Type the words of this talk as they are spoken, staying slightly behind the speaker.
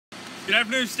Good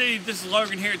afternoon, Steve. This is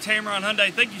Logan here at Tameron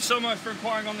Hyundai. Thank you so much for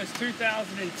inquiring on this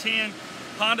 2010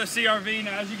 Honda CRV.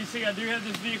 Now, as you can see, I do have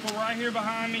this vehicle right here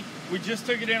behind me. We just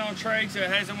took it in on trade, so it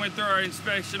hasn't went through our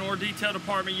inspection or detail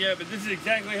department yet, but this is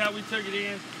exactly how we took it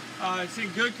in. It's in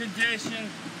good condition.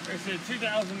 It's a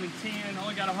 2010,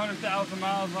 only got 100,000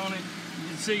 miles on it. You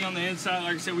can see on the inside,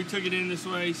 like I said, we took it in this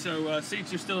way, so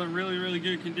seats are still in really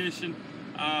good condition.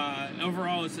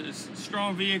 Overall, it's a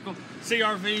strong vehicle.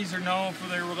 CRVs are known for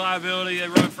their reliability. They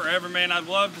run forever, man. I'd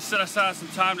love to set aside some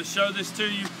time to show this to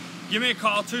you. Give me a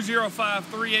call,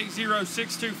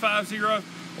 205-380-6250,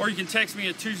 or you can text me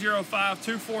at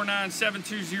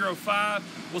 205-249-7205.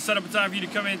 We'll set up a time for you to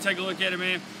come in and take a look at it,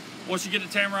 man. Once you get to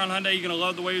Tameron Hyundai, you're going to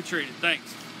love the way you're treated.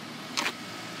 Thanks.